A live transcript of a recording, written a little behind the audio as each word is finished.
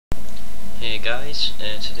Hey guys,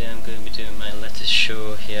 today I'm going to be doing my latest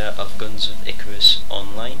show here of Guns of Icarus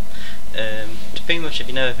online. Pretty much, if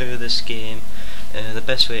you never heard of this game, the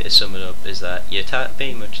best way to sum it up is that you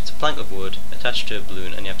pretty much it's a plank of wood attached to a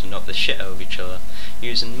balloon, and you have to knock the shit out of each other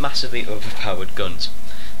using massively overpowered guns.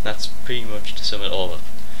 That's pretty much to sum it all up.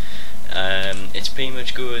 It pretty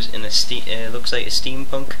much goes in a looks like a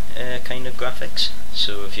steampunk kind of graphics.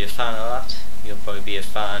 So if you're a fan of that, you'll probably be a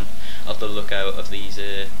fan of the lookout of these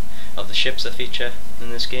of the ships that feature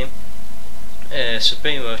in this game. So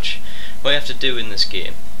pretty much what you have to do in this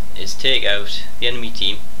game is take out the enemy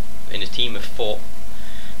team in a team of 4,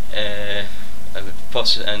 and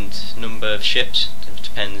number of ships. It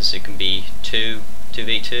depends. It can be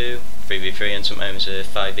 2v2, 3v3, and sometimes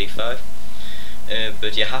 5v5.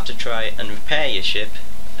 But you have to try and repair your ship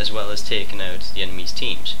as well as taking out the enemy's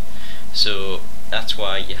teams. So that's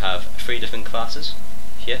why you have 3 different classes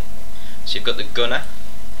here. So you've got the gunner,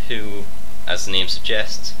 who, as the name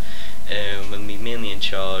suggests, will be mainly in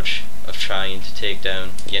charge of trying to take down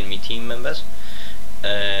the enemy team members.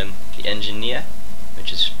 The engineer,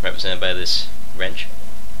 which is represented by this wrench,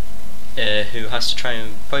 who has to try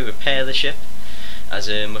and probably repair the ship as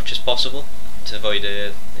much as possible to avoid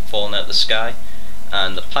it falling out of the sky.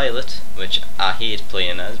 And the pilot, which I hate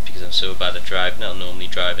playing as because I'm so bad at driving. I'll normally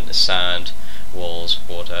drive into sand, walls,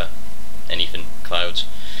 water, anything, clouds.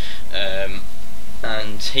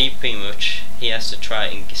 And he has to try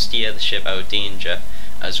and steer the ship out of danger,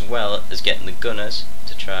 as well as getting the gunners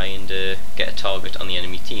to try and get a target on the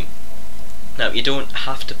enemy team. Now you don't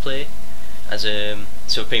have to play as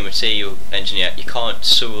so pretty much say you're engineer, you can't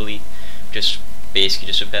solely basically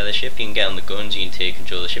just repair the ship. You can get on the guns, you can take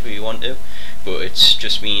control of the ship if you want to, but it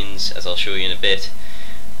just means, as I'll show you in a bit,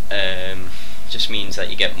 just means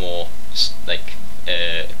that you get more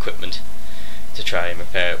equipment to try and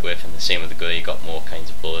repair it with, and the same with the gunner. You got more kinds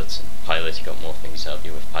of bullets, and pilot, you got more things to help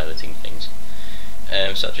you with piloting things.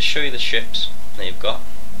 So I'll just show you the ships that you've got.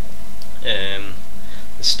 The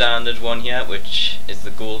standard one here, which is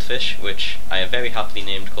the Goldfish, which I have very happily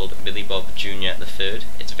named called Billy Bob Jr. the Third.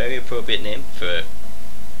 It's a very appropriate name for a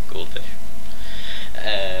goldfish.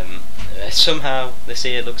 Somehow they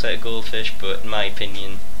say it looks like a goldfish, but in my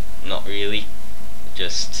opinion, not really.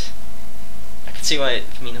 Just I can see why.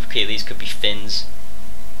 I mean, okay, these could be fins,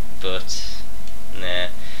 but nah.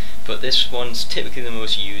 But this one's typically the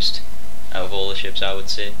most used out of all the ships, I would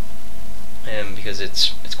say, because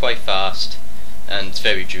it's quite fast and it's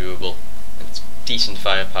very durable. It's decent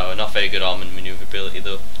firepower, not very good arm and maneuverability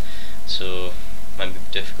though, so might be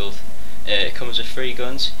difficult. It comes with 3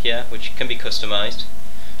 guns here, which can be customised.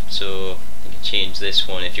 So you can change this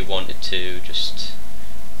one if you wanted to, just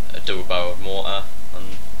a double-barreled mortar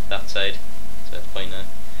on that side. So that's pointer,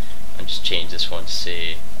 and just change this one to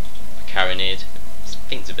say a carronade. I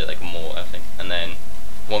think it's a bit like a mortar, I think. And then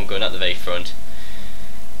 1 gun at the very front,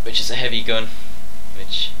 which is a heavy gun,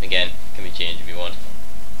 which again can be changed if you want.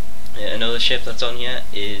 Another ship that's on here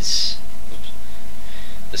is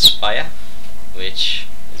the Spire, which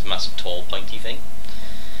is a massive tall pointy thing.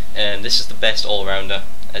 This is the best all-rounder.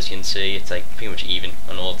 As you can see, it's like pretty much even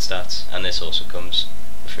on all the stats, and this also comes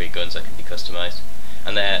with 3 guns that can be customised.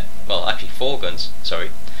 And they're, well, actually 4 guns, sorry.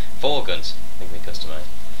 4 guns that can be customised.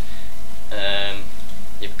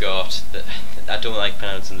 You've got, I don't like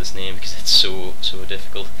pronouncing this name because it's so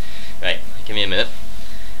difficult. Right, give me a minute.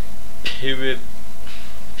 Pyramidion.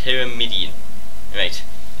 Right, I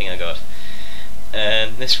think I got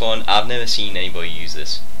it. This one, I've never seen anybody use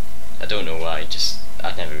this. I don't know why,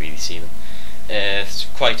 I've never really seen them. It's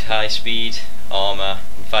quite high speed, armour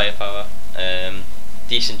and firepower.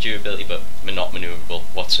 Decent durability, but not manoeuvrable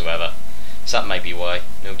whatsoever. So that might be why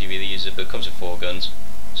nobody really uses it, but it comes with 4 guns,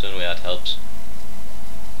 so in a way that helps.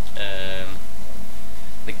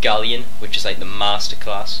 The Galleon, which is like the master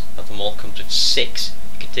class of them all, comes with 6.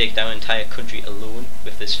 You can take down an entire country alone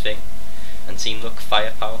with this thing, and look,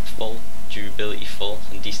 firepower full, durability full,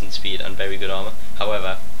 and decent speed and very good armour.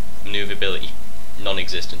 However, manoeuvrability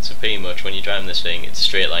non-existent, so pretty much when you're driving this thing, it's a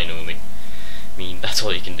straight line only. I mean, that's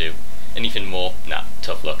all you can do. Anything more, nah,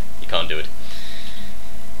 tough luck, you can't do it.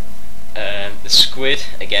 The Squid,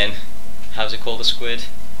 again, how's it called a squid?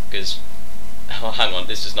 Because, oh hang on,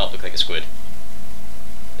 this does not look like a squid.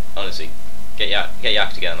 Honestly, get your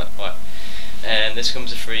act together on that. Alright. This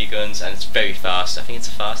comes with 3 guns, and it's very fast. I think it's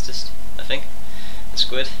the fastest, the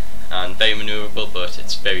Squid, and very manoeuvrable, but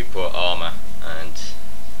it's very poor armour, and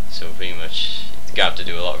so pretty much you have to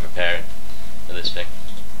do a lot of repairing with this thing.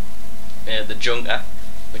 The Junker,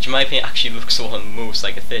 which in my opinion actually looks the one most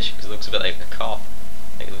like a fish, because it looks a bit like a carp,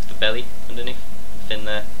 like with the belly underneath, the fin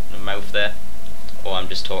there, and the mouth there. Or I'm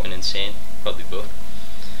just talking insane, probably both.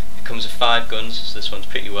 It comes comes with 5 guns, so this one's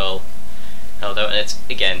pretty well held out, and it's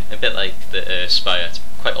again a bit like the Spire. It's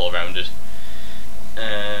quite all-rounded,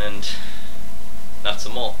 and that's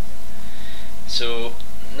them all. So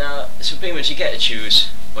now, so pretty much you get to choose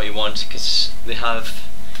what you want, because they have,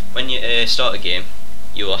 when you start a game,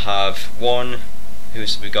 you will have one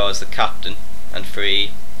who's regards the captain and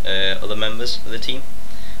 3 other members of the team.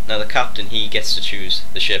 Now the captain, he gets to choose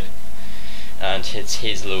the ship, and it's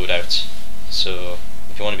his loadout. So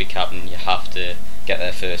if you want to be captain, you have to get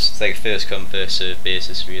there first. It's like a first come first serve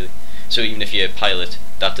basis, really. So even if you're a pilot,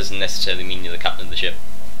 that doesn't necessarily mean you're the captain of the ship.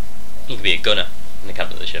 You can be a gunner and the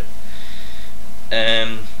captain of the ship.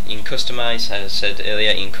 You can customize, as I said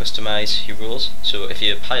earlier, you can customize your rules. So if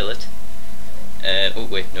you're a pilot, oh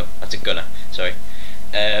wait, no, that's a gunner, sorry.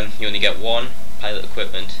 You only get 1 pilot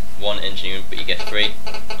equipment, 1 engineering, but you get 3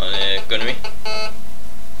 on a gunnery.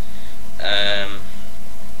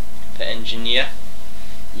 For engineer,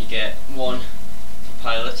 you get 1 for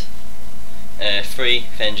pilot, 3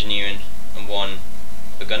 for engineering, and 1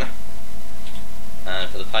 for gunner. And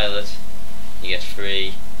for the pilot, you get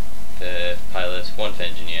 3 for pilot, 1 for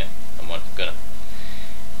engineer, and 1 for gunner.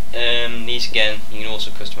 These again, you can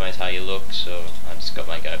also customize how you look. So I just got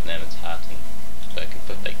my guy up there with his hat, and so I can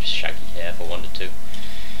put like shaggy hair if I wanted to.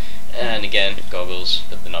 And again, goggles,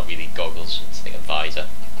 but they're not really goggles, it's like a visor,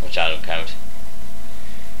 which I don't count.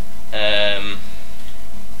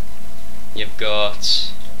 You've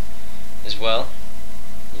got, as well,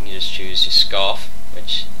 you can just choose your scarf,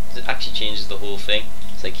 which actually changes the whole thing.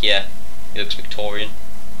 It's like here, it looks Victorian,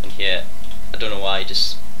 and here, I don't know why, it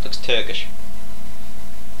just looks Turkish.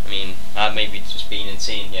 I mean, I may be just being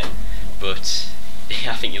insane here, but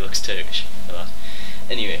I think it looks Turkish for that.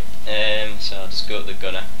 Anyway, so I'll just go to the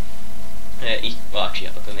gunner. Well, actually,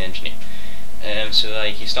 I'll go to the engineer. So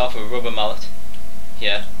like, you start with a rubber mallet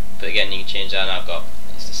here, but again, you can change that. And I've got,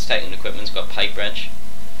 it's the technical equipment. It's got a pipe wrench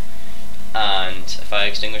and a fire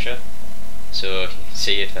extinguisher. So you can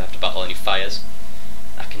see if I have to battle any fires,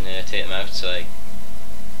 I can take them out. So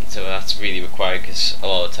that's really required, because a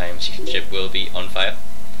lot of times your ship will be on fire.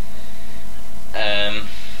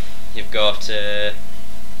 You've got the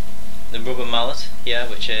rubber mallet here,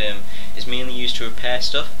 which is mainly used to repair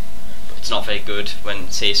stuff, but it's not very good when,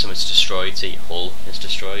 say, something's destroyed, say your hull is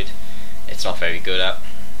destroyed, it's not very good at.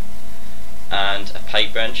 And a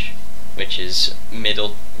pipe wrench, which is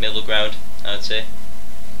middle ground, I would say.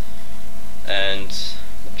 And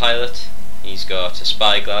the pilot, he's got a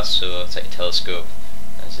spyglass, so it's like a telescope,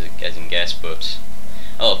 as you can guess, but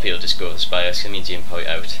a lot of people just go with the spyglass because it means you can point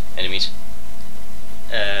out enemies.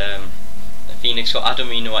 A Phoenix, I don't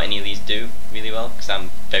really know what any of these do really well, because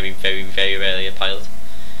I'm very rarely a pilot.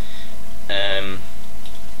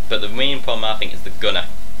 But the main problem, I think, is the gunner,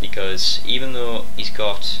 because even though he's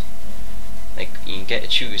got, like, you can get to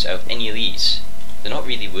choose out of any of these, they're not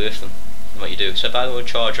really worth them in what you do. So if I go and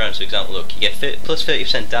charge around, for example, look, you get plus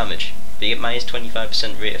 30% damage, but you get minus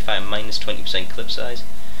 25% rate of fire, minus 20% clip size.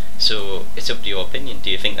 So it's up to your opinion.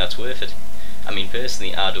 Do you think that's worth it? I mean,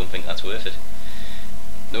 personally, I don't think that's worth it.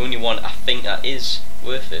 The only one I think that is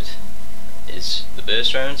worth it is the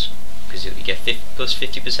burst rounds, because you get plus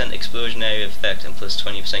 50% explosion area effect and plus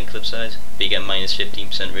 20% clip size, but you get minus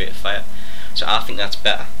 15% rate of fire. So I think that's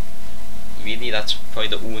better. Really, that's probably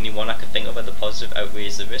the only one I can think of where the positive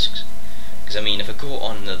outweighs the risks. Because I mean, if I go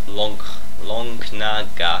on the long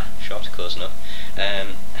naga shot, close enough,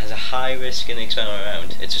 has a high risk in the experimental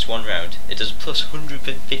round. It's just 1 round. It does plus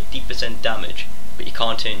 150% damage, but you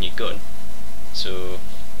can't turn your gun. So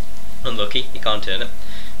unlucky, you can't turn it.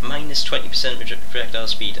 Minus 20% projectile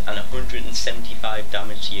speed and 175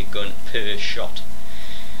 damage to your gun per shot.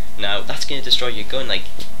 Now that's going to destroy your gun like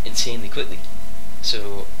insanely quickly.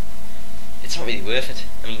 So it's not really worth it.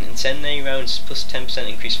 I mean, incendiary rounds plus 10%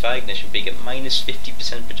 increased fire ignition, but you get minus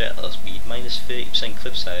 50% projectile speed, minus 30%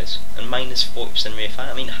 clip size, and minus 40% rate of fire.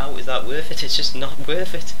 I mean, how is that worth it? It's just not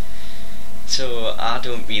worth it. So I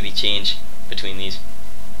don't really change between these.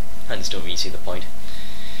 I just don't really see the point.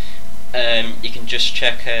 You can just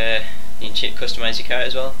check, you can customize your character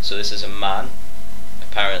as well. So this is a man,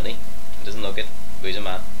 apparently. It doesn't look it, but he's a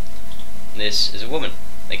man. And this is a woman,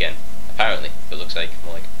 again, apparently, but looks like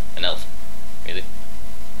more like an elf, really.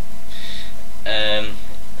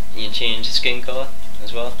 You can change the skin colour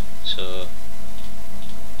as well. So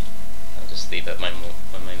I'll just leave that mine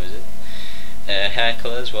was it. Hair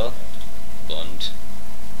colour as well. Blonde,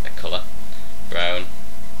 a colour, brown,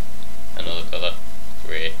 another colour,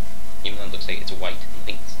 grey. Even though it looks like it's white and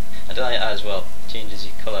pink. I don't like that as well. It changes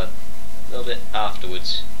your colour a little bit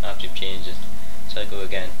afterwards, after you've changed it. So I go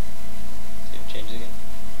again. See if it changes again?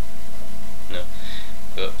 No.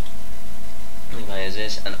 But As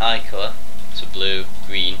is an eye colour, so blue,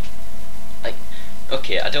 green. Like,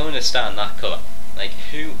 okay, I don't understand that colour. Like,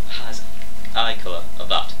 who has eye colour of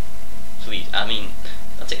that? Please, I mean,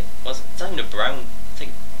 it's not even a brown. It's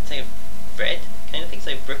like a red kind of thing. It's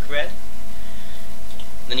like brick red.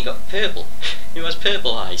 Then you got purple. Who has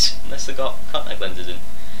purple eyes? Unless they've got contact lenses in.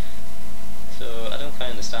 So I don't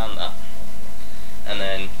quite understand that. And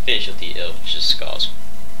then facial detail, which is scars.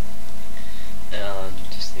 And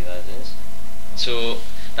just leave that as is. So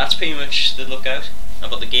that's pretty much the lookout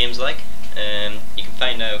of what the game's like. You can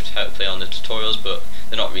find out how to play on the tutorials, but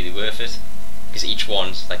they're not really worth it because each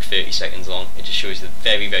one's like 30 seconds long. It just shows you the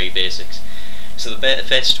very, very basics. So the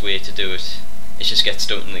best way to do it is just get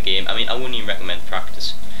stuck in the game. I mean, I wouldn't even recommend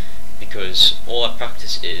practice, because all that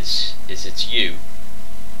practice is it's you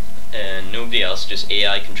and nobody else, just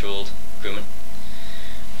AI controlled crewmen,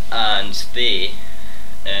 and they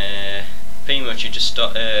pretty much you just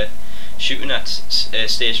start shooting at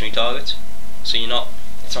stationary targets. So it's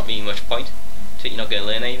not really much point to it. You're not going to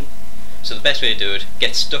learn anything. So the best way to do it,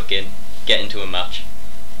 get stuck in, get into a match.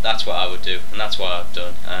 That's what I would do, and that's what I've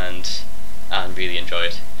done, and really enjoy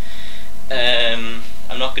it.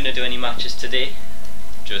 I'm not going to do any matches today,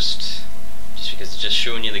 just because it's just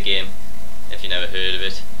showing you the game if you never heard of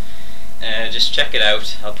it. Just check it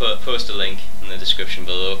out. I'll post a link in the description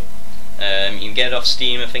below. You can get it off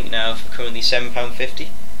Steam, I think, now for currently £7.50.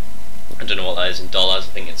 I don't know what that is in dollars.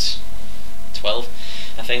 I think it's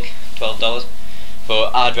 $12.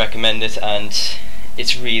 But I'd recommend it, and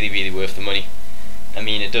it's really, really worth the money. I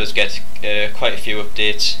mean, it does get quite a few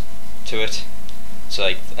updates to it.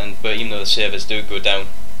 So but even though the servers do go down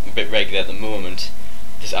a bit regular at the moment,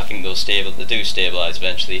 I think they do stabilise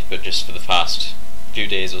eventually. But just for the past few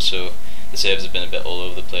days or so, the servers have been a bit all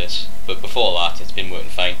over the place. But before that, it's been working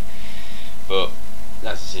fine. But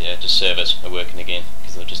that's just servers are working again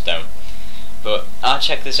because they're just down. But I'll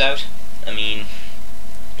check this out. I mean,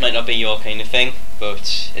 might not be your kind of thing,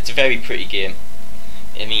 but it's a very pretty game.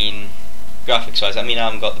 I mean, graphics wise, I mean, I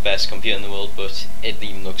haven't got the best computer in the world, but it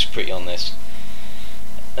even looks pretty on this.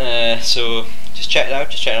 So just check it out.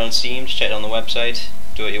 Just check it on Steam. Just check it on the website.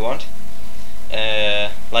 Do what you want.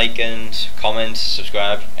 Like and comment,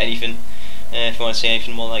 subscribe, anything. If you want to see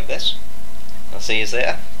anything more like this, I'll see you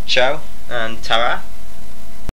later. Ciao and ta-ra.